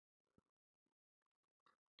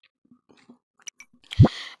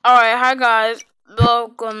Alright, hi guys.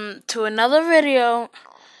 Welcome to another video.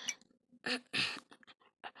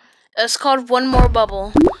 It's called One More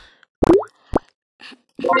Bubble.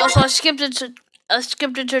 Also, I skipped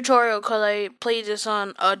the tutorial because I played this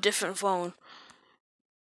on a different phone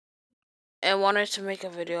and wanted to make a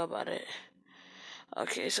video about it.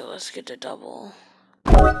 Okay, so let's get the double.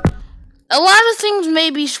 A lot of things may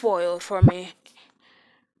be spoiled for me.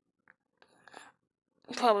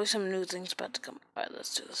 Probably some new things about to come. Alright,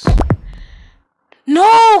 let's do this.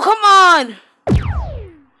 No, come on!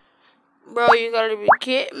 Bro, you gotta be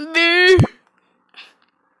kidding me.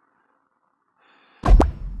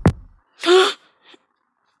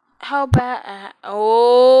 How bad?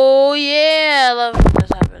 Oh yeah, I love when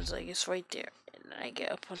this happens. Like it's right there, and then I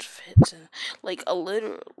get a bunch of hits and like a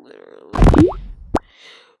literally.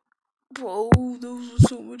 Bro, those are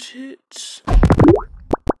so much hits.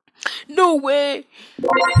 No way.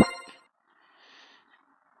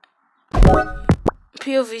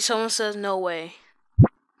 POV, someone says no way,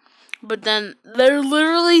 but then there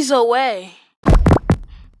literally is a way.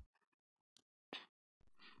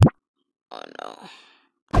 Oh no.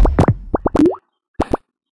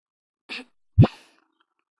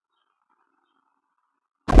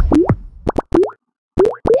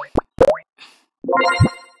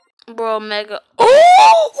 Bro, mega.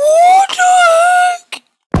 Oh, what the heck?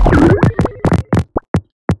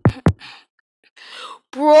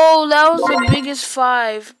 Bro, that was the biggest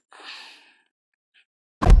 5.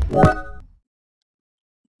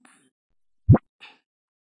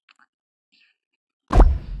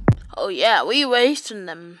 Oh yeah, we wasting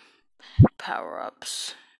them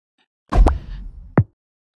power-ups.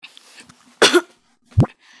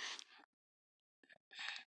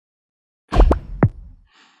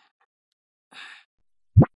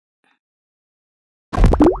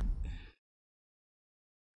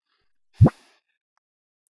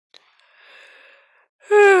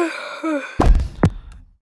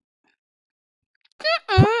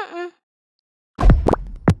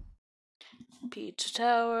 Pizza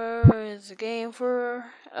Tower is a game for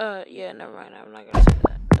yeah, never mind, I'm not gonna say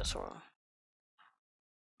that. That's wrong.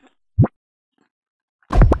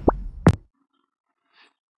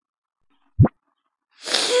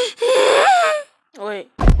 Wait.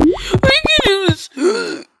 We can do this.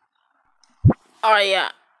 Alright,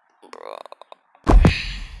 yeah. Bro.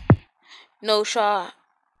 No shot.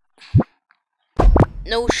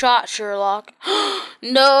 No shot, Sherlock.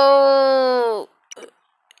 No.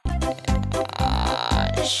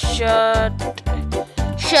 Shut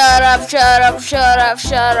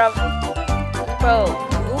up. Bro,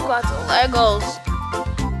 who got the Legos?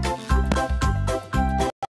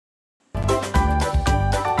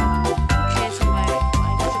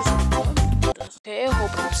 Okay, I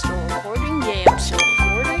hope I'm still recording. Yeah, I'm still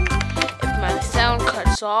recording. If my sound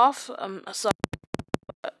cuts off, I'm sorry.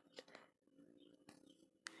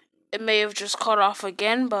 It may have just cut off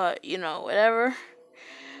again, but you know, whatever.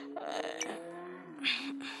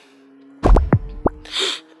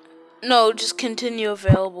 No, just continue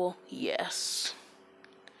available. Yes.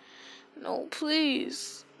 No,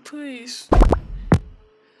 please. Please.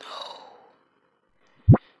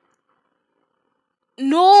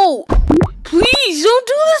 No! Please, don't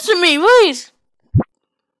do this to me, please!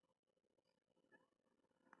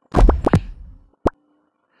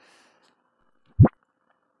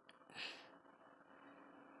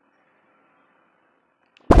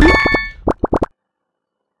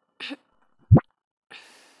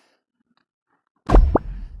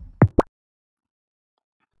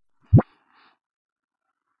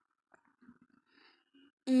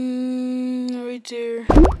 Right there.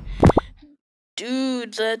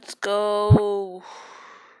 Dude, let's go.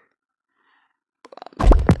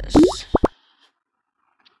 This.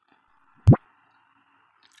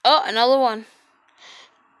 Oh, another one.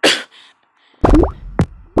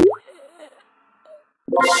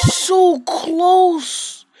 So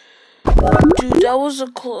close. Dude, that was a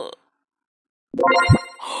close.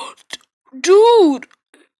 Dude!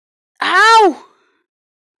 Ow!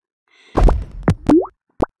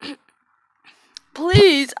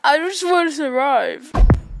 Please, I just want to survive.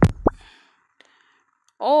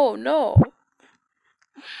 Oh no.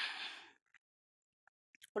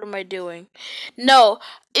 What am I doing? No.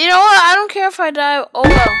 You know what? I don't care if I die. Oh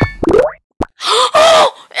well.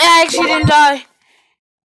 Oh! I actually didn't die.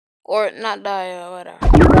 Or not die, whatever.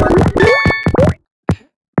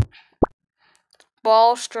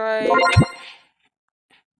 Ball strike.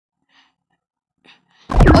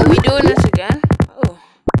 Are we doing this again? Oh.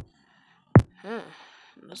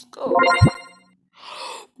 Let's go.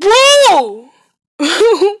 Bro!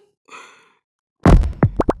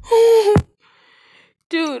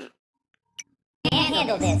 Dude,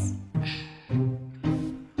 handle this.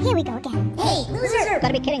 Here we go again. Hey, loser!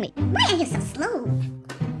 Gotta be kidding me. Why are you so slow?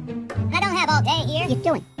 I don't have all day here. What are you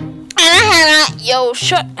doing? Yo,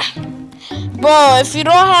 shut. Bro, if you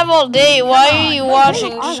don't have all day, why are you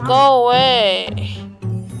watching? Just go away.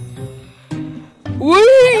 What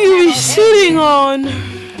are you sitting on?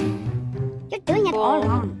 You're doing it all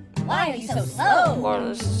wrong. Why are you so slow? Or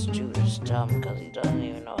this dude is dumb because he doesn't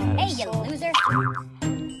even know how to Hey, you solve. loser!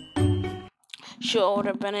 Sure, would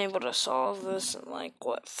have been able to solve this in like,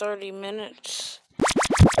 what, 30 minutes?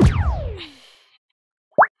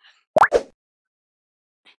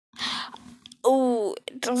 Ooh,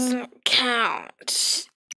 it doesn't count.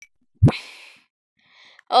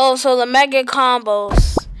 Oh, so the mega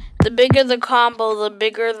combos. The bigger the combo, the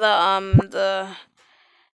bigger the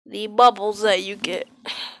bubbles that you get.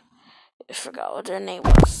 I forgot what their name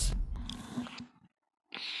was.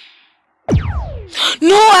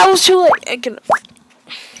 No, I was too late. I can.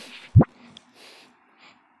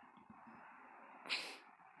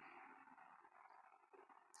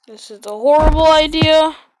 This is a horrible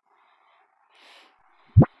idea.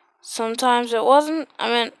 Sometimes it wasn't. I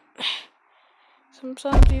mean,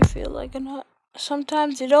 sometimes you feel like a nut.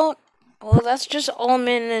 Sometimes you don't. Well, that's just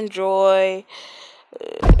almond and joy.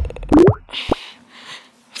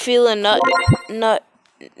 Feeling nutty.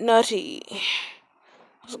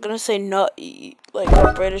 I was gonna say nutty, like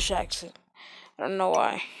a British accent. I don't know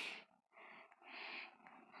why.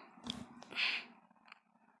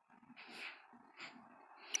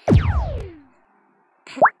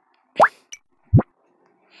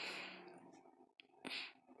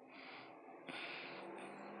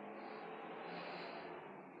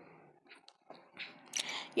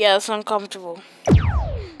 Yeah, it's uncomfortable.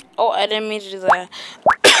 Oh, I didn't mean to do that.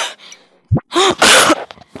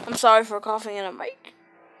 I'm sorry for coughing in a mic.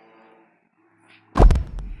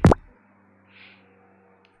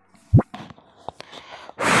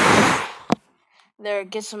 There,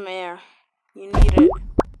 get some air. You need it.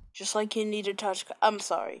 Just like you need a touch. I'm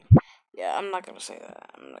sorry. Yeah, I'm not gonna say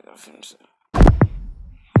that. I'm not gonna finish it.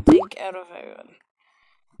 I think out of everyone.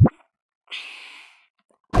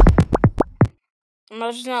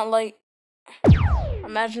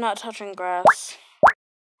 Imagine not touching grass.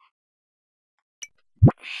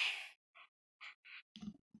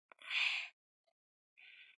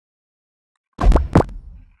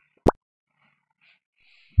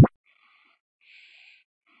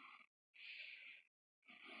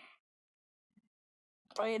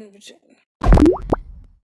 Right in between.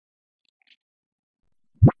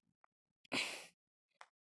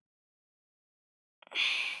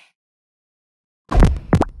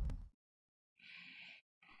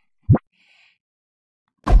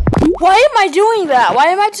 Why am I doing that? Why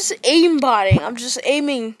am I just aimbotting? I'm just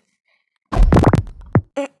aiming.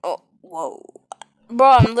 Oh, whoa. Bro,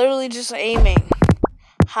 I'm literally just aiming.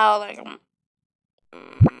 How, like,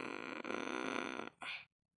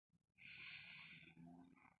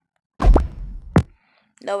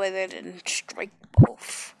 no way they didn't strike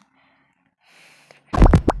both.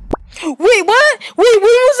 Wait, what? Wait, when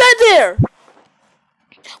was that there?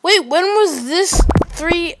 Wait, when was this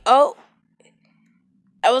 3-0?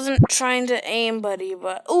 I wasn't trying to aim, buddy,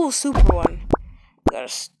 but... Ooh, super one.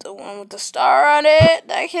 Got the one with the star on it.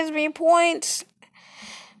 That gives me points.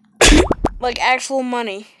 Like actual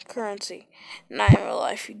money. Currency. Not in real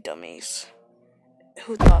life, you dummies.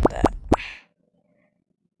 Who thought that?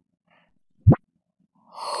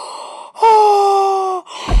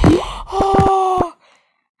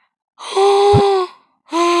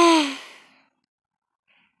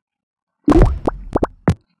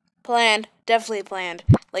 Planned. Definitely planned.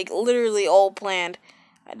 Like, literally all planned.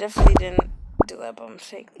 I definitely didn't do that by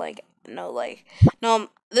mistake. No,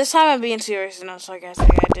 this time I'm being serious and not sarcastic.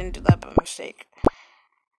 I didn't do that by mistake.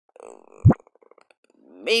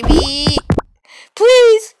 Maybe.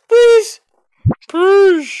 Please! Please!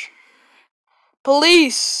 Please!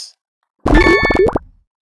 Police!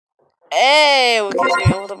 Hey, we can be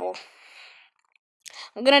multiple.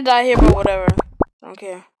 I'm gonna die here, but whatever. I don't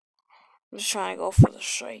care. I'm just trying to go for the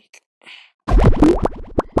strike.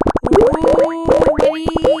 Ooh,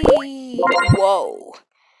 whoa.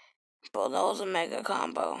 But that was a mega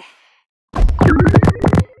combo.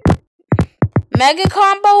 Mega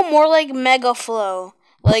combo? More like mega flow.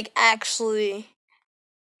 Like, actually.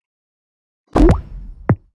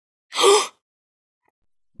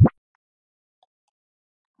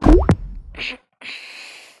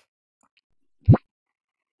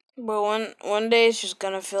 But one day it's just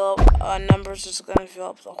gonna fill up, numbers just gonna fill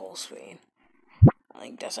up the whole screen. I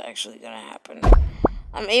think that's actually gonna happen.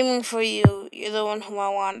 I'm aiming for you. You're the one who I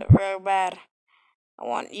want very bad. I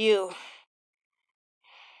want you.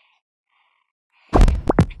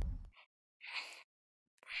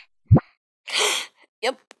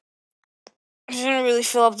 Yep. I didn't really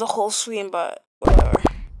fill up the whole screen, but whatever.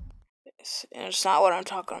 It's not what I'm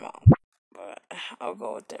talking about. But I'll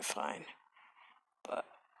go with it, fine. But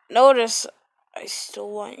notice, I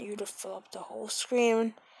still want you to fill up the whole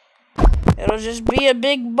screen. It'll just be a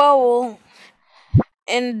big bowl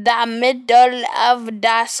in the middle of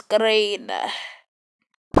the screen.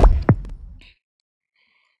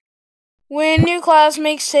 When your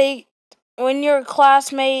classmates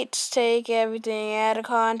take everything out of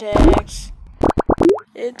context,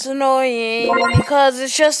 it's annoying because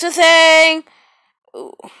it's just a thing.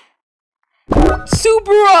 Ooh.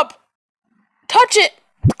 Super up! Touch it!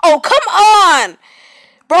 Oh, come on!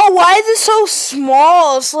 Bro, why is it so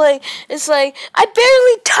small? It's like I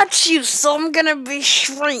barely touch you, so I'm gonna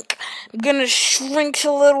shrink. I'm gonna shrink to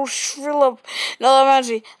a little shrivel up. No,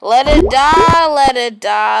 imagine. Let it die, let it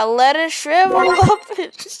die, let it shrivel up.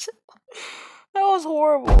 That was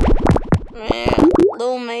horrible. Man,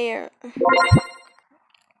 little mayor.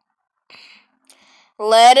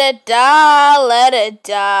 Let it die, let it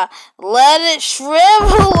die. Let it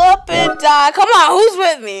shrivel up and die. Come on, who's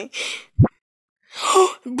with me?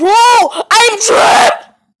 Bro, I'm trapped!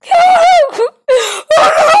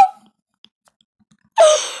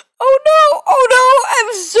 Oh no,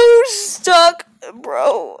 I'm so stuck,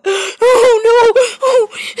 bro. Oh no,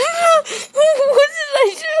 what did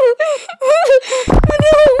I do?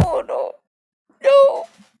 No.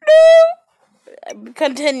 I'm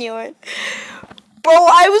continuing. Bro,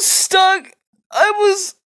 I was stuck.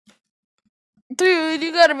 Dude,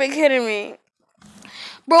 you gotta be kidding me.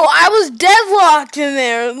 Bro, I was deadlocked in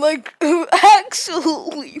there. Like,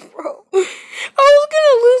 actually, bro. I was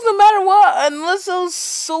gonna lose no matter what, unless I was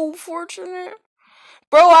so fortunate.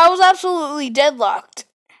 Bro, I was absolutely deadlocked.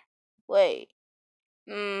 Wait.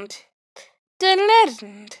 Oh,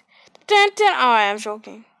 I am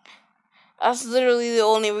joking. That's literally the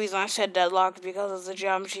only reason I said deadlocked, because of the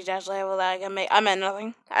geometry dash level that I can make. I meant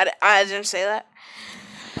nothing. I didn't say that.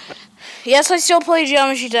 Yes, I still play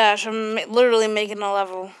Geometry Dash. I'm literally making a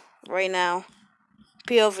level right now.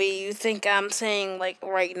 POV, you think I'm saying, like,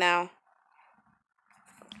 right now.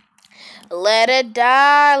 Let it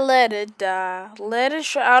die, let it die. Let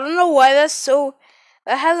it I don't know why that's so...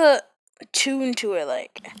 That has a tune to it,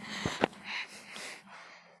 like...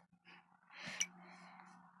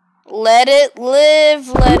 Let it live,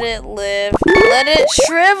 let it live. Let it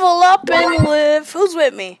shrivel up and live. Who's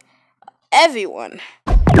with me? Everyone.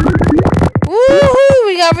 Woohoo!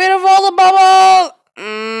 We got rid of all the bubble!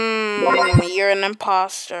 You're an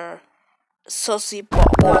imposter. Sussy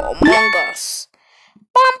Among Us.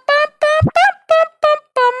 Bum, bum, bum, bum, bum, bum,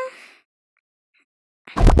 bum.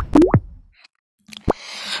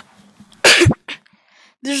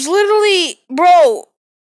 There's literally... Bro.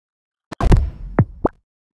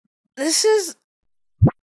 This is...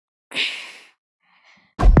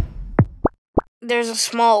 There's a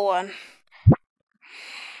small one.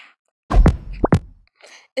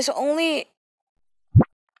 It's only...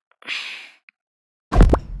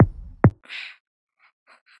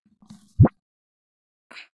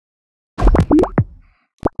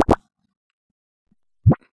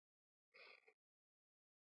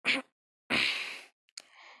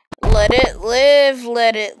 Let it live,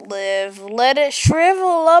 let it live. Let it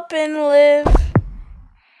shrivel up and live.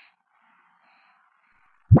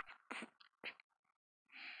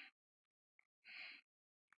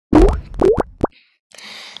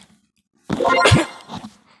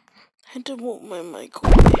 I don't want my mic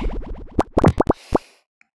away.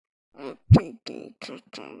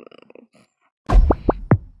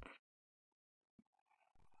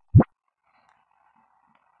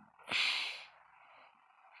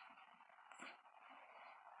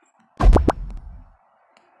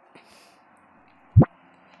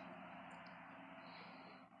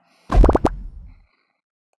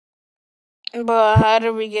 But how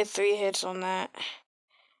did we get 3 hits on that?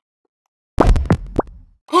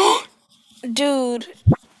 Dude.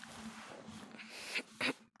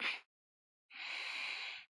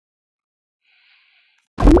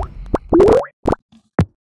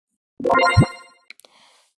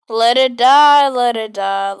 Let it die, let it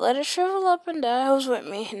die. Let it shrivel up and die. Who's with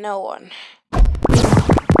me? No one.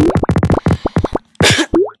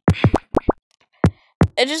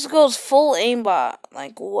 It just goes full aimbot.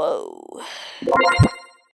 Like, whoa.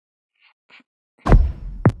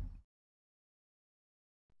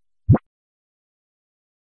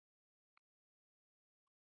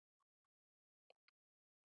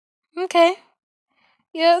 Okay.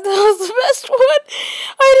 Yeah, that was the best one.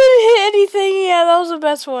 I didn't hit anything. Yeah, that was the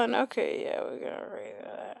best one. Okay, yeah, we're gonna rate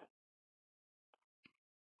that.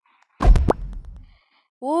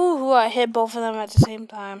 Woo! I hit both of them at the same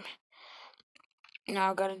time.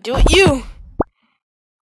 Now I gotta do it. You!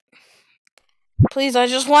 Please, I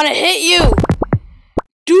just want to hit you!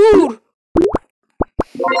 Dude!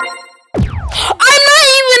 I'm not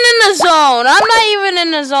even in the zone! I'm not even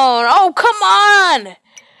in the zone! Oh, come on!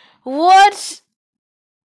 What?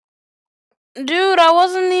 Dude, I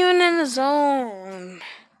wasn't even in the zone.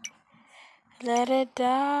 Let it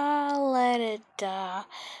die, let it die.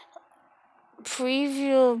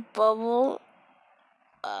 Preview bubble.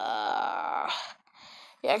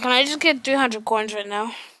 Yeah, can I just get 300 coins right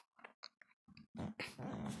now?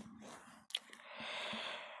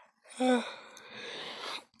 What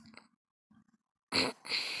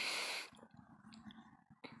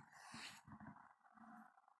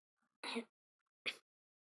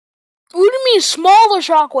do you mean smaller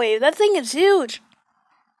shockwave? That thing is huge.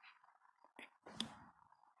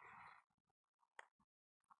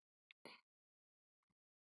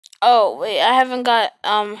 Oh, wait, I haven't got,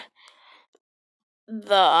 I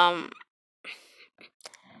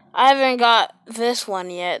haven't got this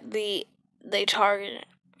one yet, the target.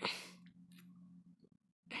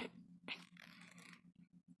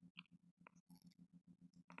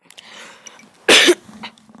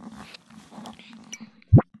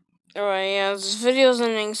 Alright, yeah, this video's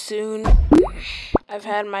ending soon. I've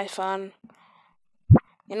had my fun.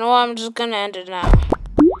 You know what, I'm just gonna end it now.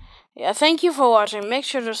 Yeah, thank you for watching. Make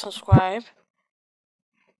sure to subscribe.